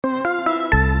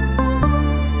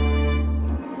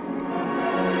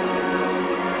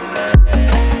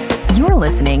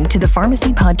listening to the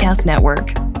Pharmacy Podcast Network.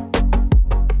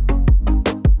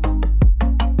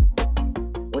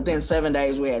 Within 7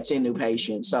 days, we had 10 new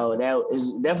patients. So that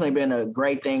has definitely been a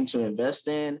great thing to invest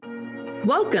in.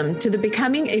 Welcome to the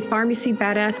Becoming a Pharmacy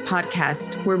Badass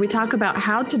podcast, where we talk about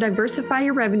how to diversify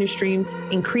your revenue streams,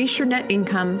 increase your net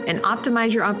income, and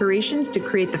optimize your operations to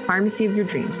create the pharmacy of your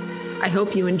dreams. I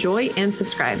hope you enjoy and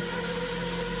subscribe.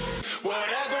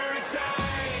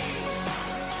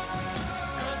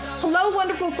 Hello,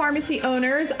 wonderful pharmacy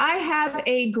owners. I have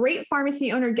a great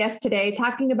pharmacy owner guest today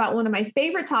talking about one of my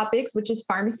favorite topics, which is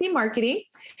pharmacy marketing.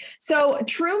 So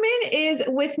Truman is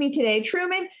with me today.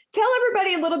 Truman, tell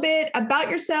everybody a little bit about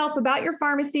yourself, about your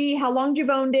pharmacy, how long you've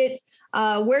owned it,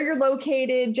 where you're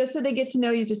located, just so they get to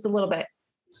know you just a little bit.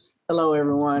 Hello,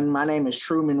 everyone. My name is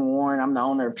Truman Warren. I'm the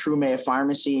owner of Truman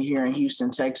Pharmacy here in Houston,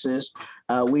 Texas.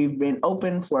 We've been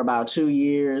open for about 2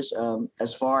 years.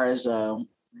 As far as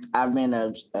I've been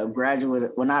a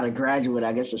graduate, well, not a graduate,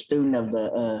 I guess a student of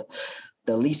the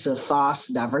Lisa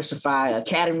Faast Diversify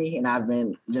Academy. And I've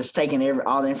been just taking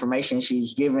all the information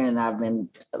she's given. And I've been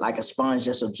like a sponge,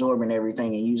 just absorbing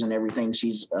everything and using everything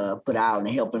she's put out and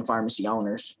helping pharmacy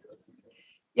owners.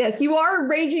 Yes, you are a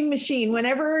raging machine.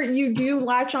 Whenever you do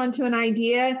latch onto an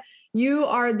idea, you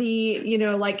are the,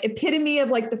 like epitome of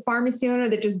like the pharmacy owner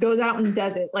that just goes out and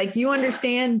does it. Like you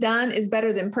understand done is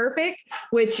better than perfect,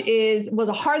 which was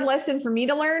a hard lesson for me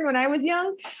to learn when I was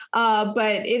young.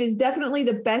 But it is definitely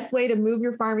the best way to move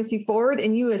your pharmacy forward.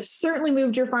 And you have certainly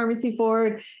moved your pharmacy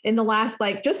forward in the last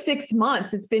just 6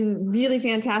 months. It's been really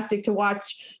fantastic to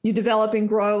watch you develop and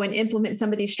grow and implement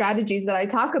some of these strategies that I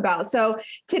talk about. So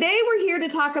today we're here to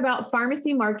talk about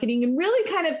pharmacy marketing and really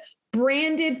kind of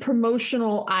branded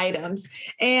promotional items.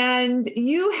 And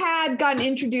you had gotten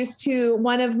introduced to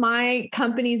one of my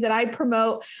companies that I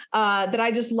promote, that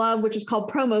I just love, which is called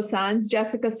Promotional.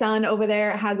 Jessica Sun over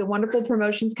there has a wonderful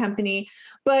promotions company,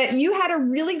 but you had a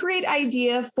really great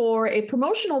idea for a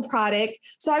promotional product.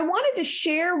 So I wanted to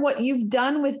share what you've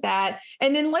done with that.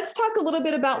 And then let's talk a little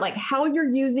bit about like how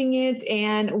you're using it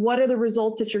and what are the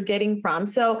results that you're getting from.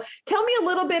 So tell me a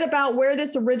little bit about where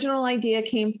this original idea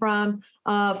came from,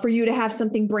 for you to have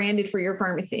something branded for your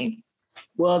pharmacy.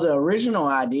 Well, the original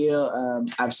idea,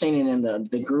 I've seen it in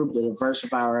the group, the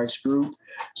DiversifyRx group.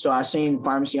 So I've seen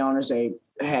pharmacy owners, they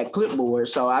had clipboards.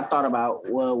 So I thought about,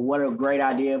 well, what a great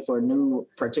idea for new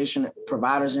practitioner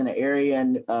providers in the area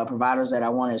and providers that I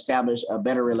want to establish a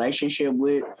better relationship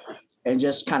with, and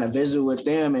just kind of visit with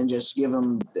them and just give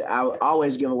them, I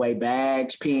always give away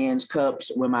bags, pens,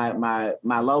 cups with my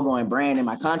logo and brand and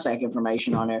my contact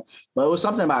information on there. But it was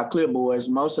something about clipboards.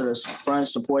 Most of the front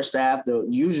support staff,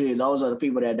 usually those are the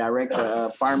people that direct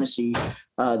the pharmacy,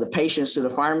 the patients to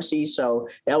the pharmacy. So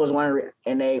that was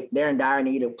and they're in dire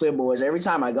need of clipboards. Every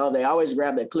time I go, they always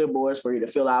grab their clipboards for you to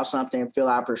fill out something, fill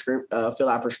out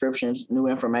prescriptions, new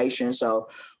information. So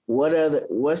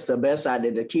what's the best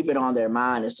idea to keep it on their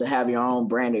mind is to have your own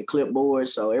branded clipboard.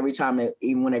 So every time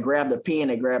even when they grab the pen,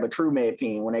 they grab a Truman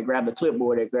pen. When they grab the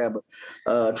clipboard, they grab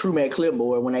a Truman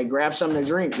clipboard. When they grab something to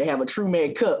drink, they have a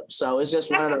Truman cup. So it's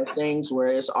just one of those things where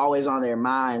it's always on their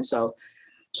mind. So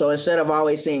instead of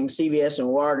always seeing CVS and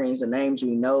Walgreens, the names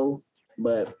we know,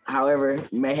 but however,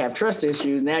 you may have trust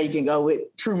issues, now you can go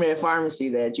with Truman Pharmacy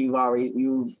that you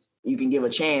can give a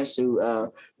chance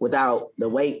to without the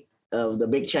weight of the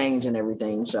big change and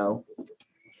everything. So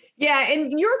yeah,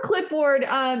 and your clipboard,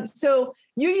 so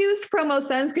you used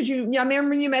Promotional because I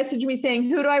remember you messaged me saying,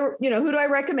 who do I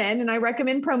recommend? And I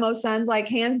recommend Promotional, like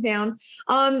hands down.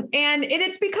 And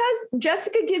it's because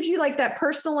Jessica gives you like that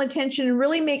personal attention and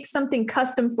really makes something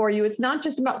custom for you. It's not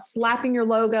just about slapping your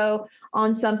logo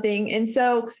on something. And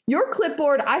so your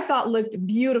clipboard, I thought looked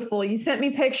beautiful. You sent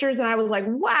me pictures and I was like,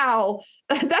 wow,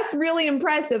 that's really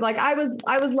impressive. Like I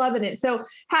was loving it. So,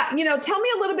 tell me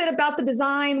a little bit about the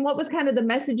design. What was kind of the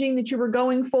messaging that you were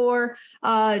going for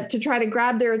to try to grab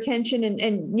their attention and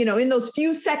in those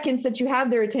few seconds that you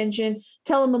have their attention,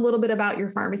 tell them a little bit about your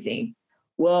pharmacy.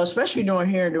 Well, especially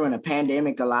during the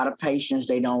pandemic, a lot of patients,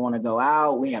 they don't want to go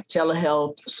out. We have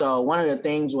telehealth. So one of the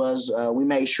things was we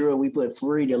made sure we put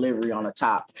free delivery on the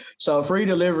top. So free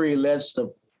delivery lets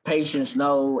the patients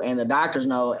know and the doctors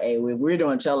know, hey, if we're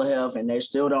doing telehealth and they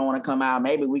still don't want to come out,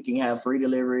 maybe we can have free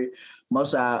delivery.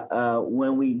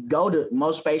 When we go to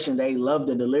most patients, they love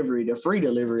the free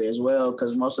delivery as well,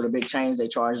 because most of the big chains, they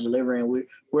charge delivery. And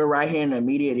we're right here in the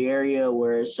immediate area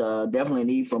where it's definitely a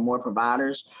need for more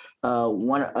providers.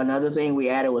 Another thing we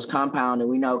added was compounding.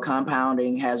 We know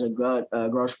compounding has a good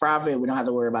gross profit. We don't have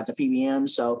to worry about the PBM.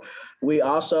 So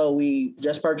we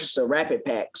just purchased a rapid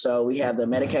pack. So we have the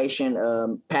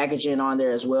medication packaging on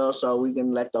there as well. So we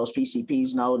can let those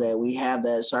PCPs know that we have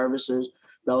that services.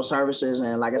 those services.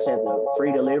 And like I said, the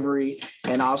free delivery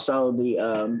and also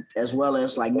the as well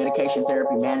as like medication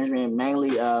therapy management,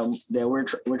 mainly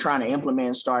that we're trying to implement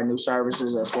and start new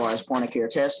services as far as point of care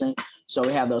testing. So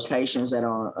we have those patients that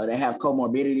are they have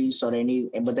comorbidities, so they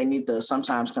need to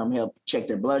sometimes come help check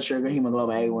their blood sugar,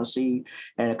 hemoglobin A1C,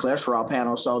 and a cholesterol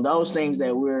panel. So those things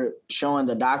that we're showing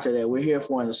the doctor that we're here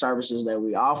for and the services that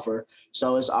we offer.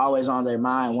 So it's always on their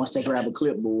mind once they grab a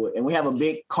clipboard. And we have a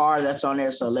big card that's on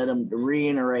there, so let them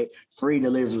reiterate free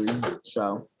delivery.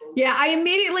 So. Yeah, I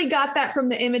immediately got that from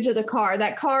the image of the car.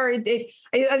 That car, I think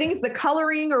it's the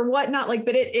coloring or whatnot,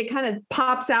 but it kind of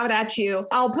pops out at you.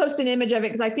 I'll post an image of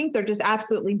it because I think they're just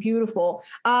absolutely beautiful.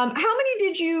 How many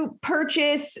did you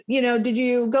purchase? Did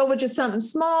you go with just something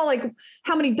small? Like,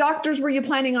 how many doctors were you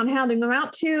planning on handing them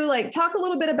out to? Like, talk a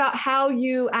little bit about how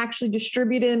you actually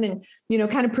distribute them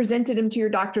and, kind of presented them to your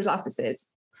doctor's offices.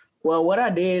 Well, what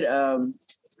I did,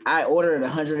 I ordered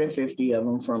 150 of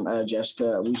them from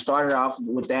Jessica. We started off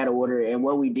with that order, and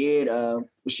what we did,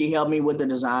 she helped me with the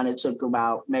design. It took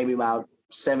maybe about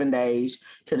 7 days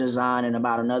to design and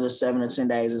about another 7 to 10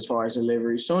 days as far as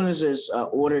delivery. As soon as it's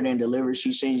ordered and delivered,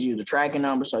 she sends you the tracking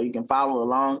number so you can follow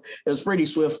along. It was a pretty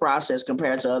swift process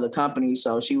compared to other companies.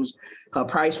 So her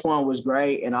price point was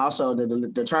great, and also the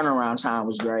turnaround time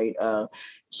was great.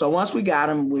 So once we got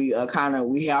them, we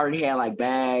already had like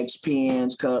bags,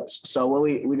 pens, cups. So what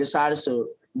we decided to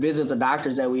visit the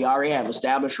doctors that we already have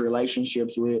established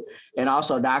relationships with, and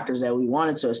also doctors that we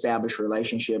wanted to establish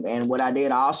relationship. And what I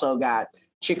did, I also got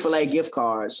Chick-fil-A gift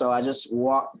cards. So I just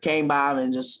came by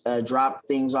and just dropped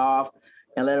things off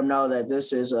and let them know that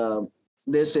this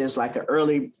is like an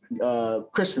early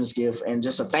Christmas gift and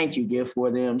just a thank you gift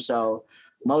for them. So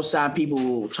most time people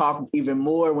will talk even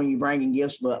more when you bring in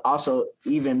gifts, but also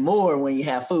even more when you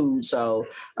have food. So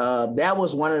that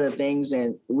was one of the things.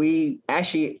 And we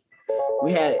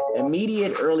had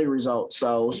immediate early results.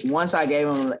 So once I gave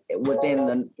them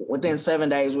within 7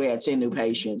 days, we had 10 new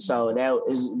patients. So that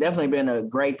has definitely been a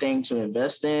great thing to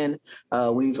invest in.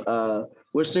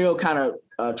 We're still kind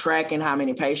of tracking how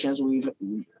many patients we've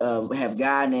have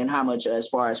gotten and how much as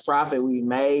far as profit we've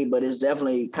made, but it's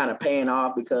definitely kind of paying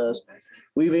off because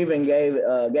we've even gave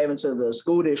into the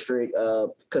school district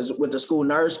because with the school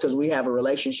nurse, because we have a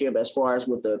relationship as far as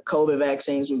with the COVID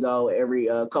vaccines. We go every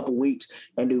couple weeks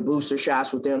and do booster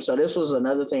shots with them. So this was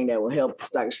another thing that will help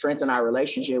strengthen our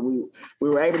relationship. We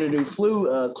were able to do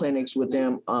flu clinics with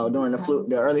them during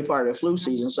the early part of the flu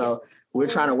season. So we're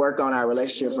trying to work on our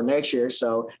relationship for next year,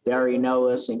 so they already know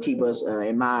us and keep us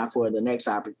in mind for the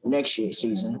next year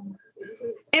season.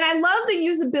 And I love the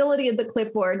usability of the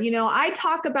clipboard. I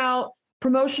talk about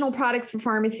promotional products for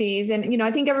pharmacies. And, I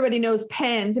think everybody knows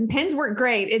pens, and pens work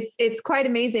great. It's quite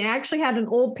amazing. I actually had an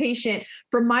old patient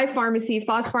from my pharmacy,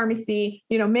 Faast Pharmacy,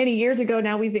 many years ago.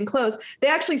 Now we've been closed. They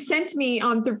actually sent me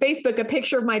through Facebook a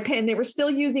picture of my pen. They were still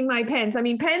using my pens. I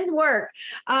mean, pens work.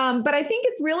 But I think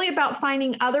it's really about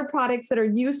finding other products that are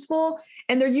useful,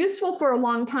 and they're useful for a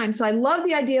long time. So I love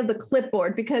the idea of the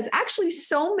clipboard because actually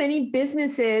so many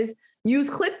businesses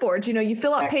use clipboards. You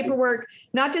fill out paperwork,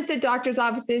 not just at doctor's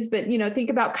offices, but,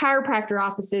 think about chiropractor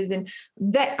offices and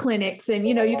vet clinics. And,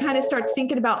 you kind of start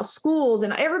thinking about schools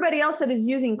and everybody else that is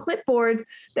using clipboards,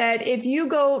 that if you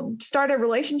go start a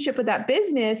relationship with that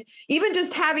business, even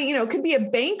just having, it could be a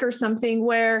bank or something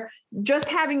where just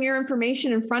having your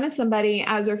information in front of somebody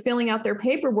as they're filling out their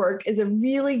paperwork is a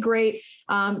really great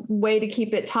way to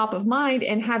keep it top of mind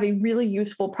and have a really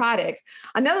useful product.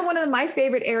 Another one of my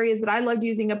favorite areas that I loved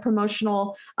using a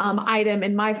promotional item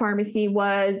in my pharmacy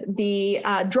was the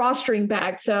drawstring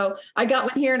bag. So I got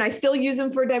one here and I still use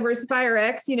them for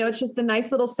DiversifyRx. It's just a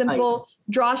nice little simple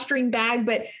drawstring bag.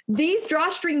 But these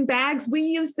drawstring bags, we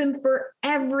use them for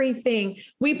everything.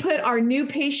 We put our new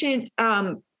patient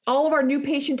all of our new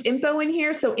patient info in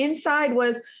here. So inside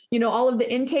was, all of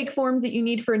the intake forms that you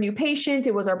need for a new patient.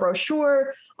 It was our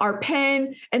brochure, our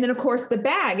pen, and then of course the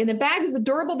bag. And the bag is a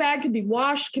durable bag, can be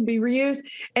washed, can be reused.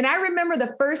 And I remember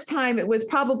the first time, it was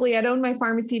probably, I'd owned my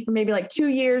pharmacy for maybe like 2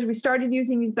 years. We started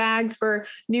using these bags for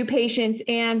new patients.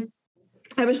 And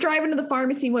I was driving to the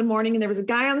pharmacy one morning and there was a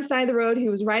guy on the side of the road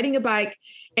who was riding a bike,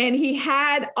 and he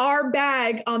had our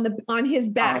bag on his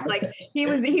back. Like he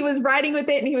was riding with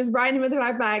it, and he was riding with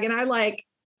our bag. And I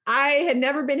I had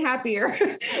never been happier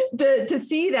to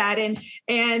see that.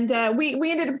 And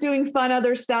we ended up doing fun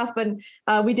other stuff. And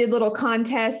we did little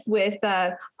contests with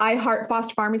I Heart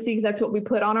Faast Pharmacy, because that's what we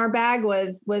put on our bag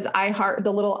was I Heart,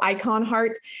 the little icon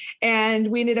heart. And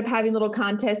we ended up having little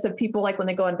contests of people, like when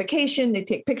they go on vacation, they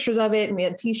take pictures of it, and we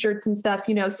had t-shirts and stuff,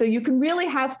 so you can really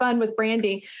have fun with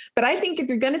branding. But I think if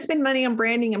you're going to spend money on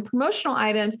branding and promotional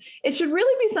items, it should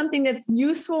really be something that's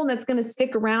useful and that's going to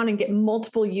stick around and get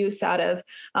multiple use out of.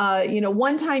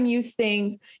 One-time use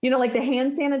things, like the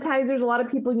hand sanitizers. A lot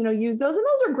of people, use those, and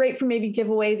those are great for maybe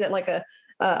giveaways at like a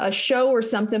show or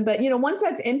something. But, once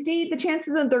that's empty, the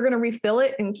chances that they're going to refill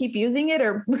it and keep using it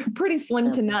are pretty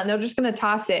slim to none. They're just going to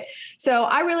toss it. So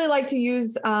I really like to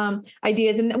use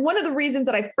ideas. And one of the reasons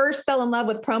that I first fell in love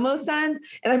with Promo Sons,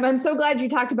 and I'm so glad you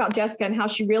talked about Jessica and how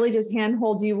she really just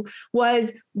handholds you,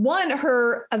 was one,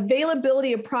 her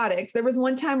availability of products. There was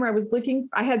one time where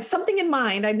I had something in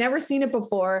mind. I'd never seen it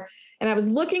before. And I was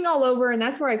looking all over, and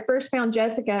that's where I first found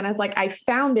Jessica. And I was like, I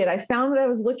found it. I found what I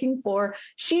was looking for.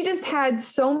 She just had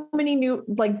so many new,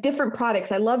 different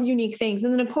products. I love unique things.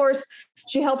 And then, of course,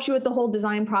 she helps you with the whole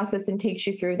design process and takes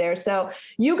you through there. So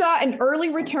you got an early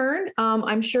return.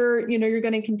 I'm sure, you're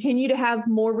going to continue to have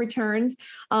more returns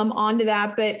onto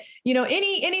that. But,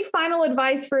 any final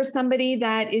advice for somebody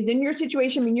that is in your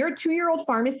situation? I mean, you're a 2-year-old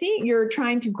pharmacy. You're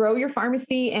trying to grow your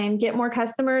pharmacy and get more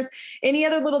customers. Any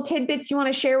other little tidbits you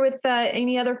want to share with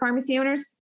any other pharmacy owners?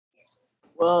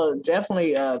 Well,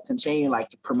 definitely continue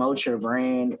to promote your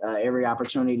brand every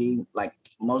opportunity. Like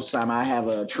most of the time I have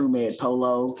a Truman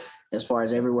polo as far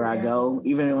as everywhere I go.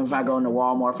 Even if I go into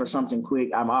Walmart for something quick,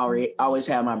 always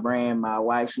have my brand. My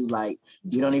wife, she's like,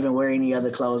 you don't even wear any other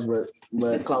clothes but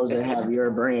clothes that have your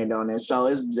brand on it. So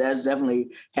that's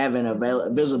definitely having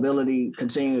visibility,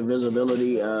 continued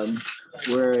visibility.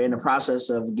 We're in the process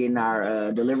of getting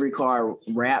our delivery card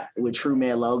wrapped with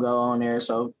Truman logo on there,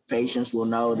 so patients will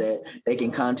know that they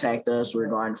can contact us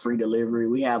regarding free delivery.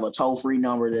 We have a toll-free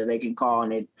number that they can call,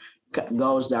 and it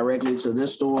goes directly to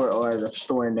this store or the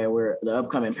store in there, where the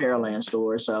upcoming Pearland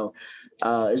store. So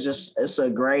it's a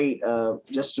great,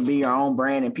 just to be your own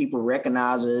brand and people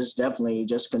recognize it. It's definitely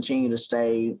just continue to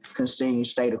stay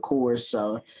the course.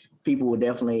 So people will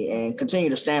definitely, and continue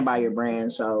to stand by your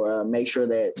brand. So make sure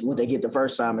that what they get the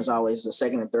first time is always the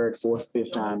second and third, fourth,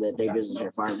 fifth time that they visit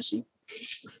your pharmacy.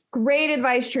 Great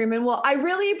advice, Truman. Well, I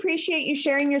really appreciate you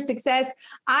sharing your success.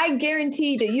 I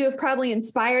guarantee that you have probably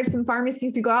inspired some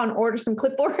pharmacies to go out and order some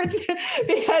clipboards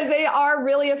because they are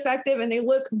really effective and they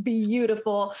look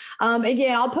beautiful.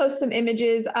 Again, I'll post some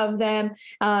images of them.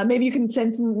 Maybe you can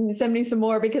send me some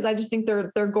more, because I just think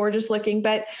they're gorgeous looking.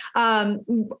 But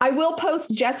I will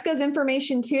post Jessica's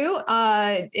information too,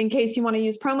 in case you want to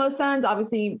use Promo Sons.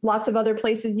 Obviously, lots of other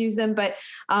places use them, but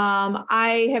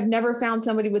I have never found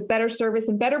somebody with better service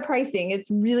and better pricing.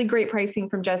 It's really great pricing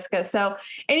from Jessica. So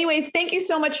anyways, thank you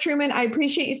so much, Truman. I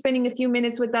appreciate you spending a few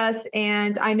minutes with us,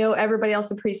 and I know everybody else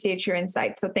appreciates your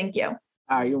insights. So thank you.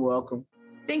 You're welcome.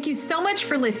 Thank you so much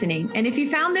for listening. And if you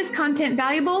found this content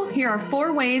valuable, here are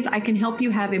 4 ways I can help you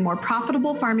have a more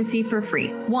profitable pharmacy for free.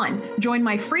 1, join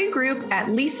my free group at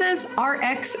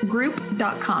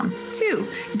lisasrxgroup.com. 2,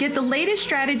 get the latest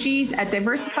strategies at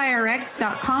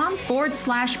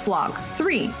DiversifyRx.com/blog.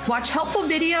 3, watch helpful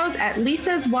videos at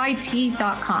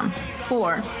lisasyt.com.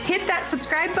 4, hit that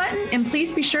subscribe button, and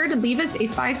please be sure to leave us a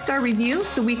 5-star review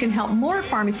so we can help more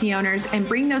pharmacy owners and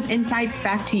bring those insights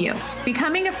back to you.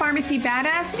 Becoming a Pharmacy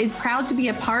Badass is proud to be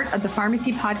a part of the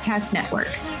Pharmacy Podcast Network.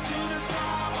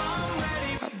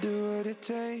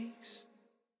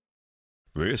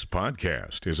 This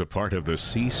podcast is a part of the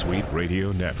C-Suite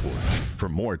Radio Network. For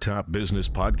more top business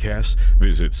podcasts,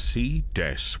 visit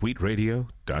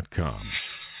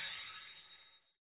c-suiteradio.com.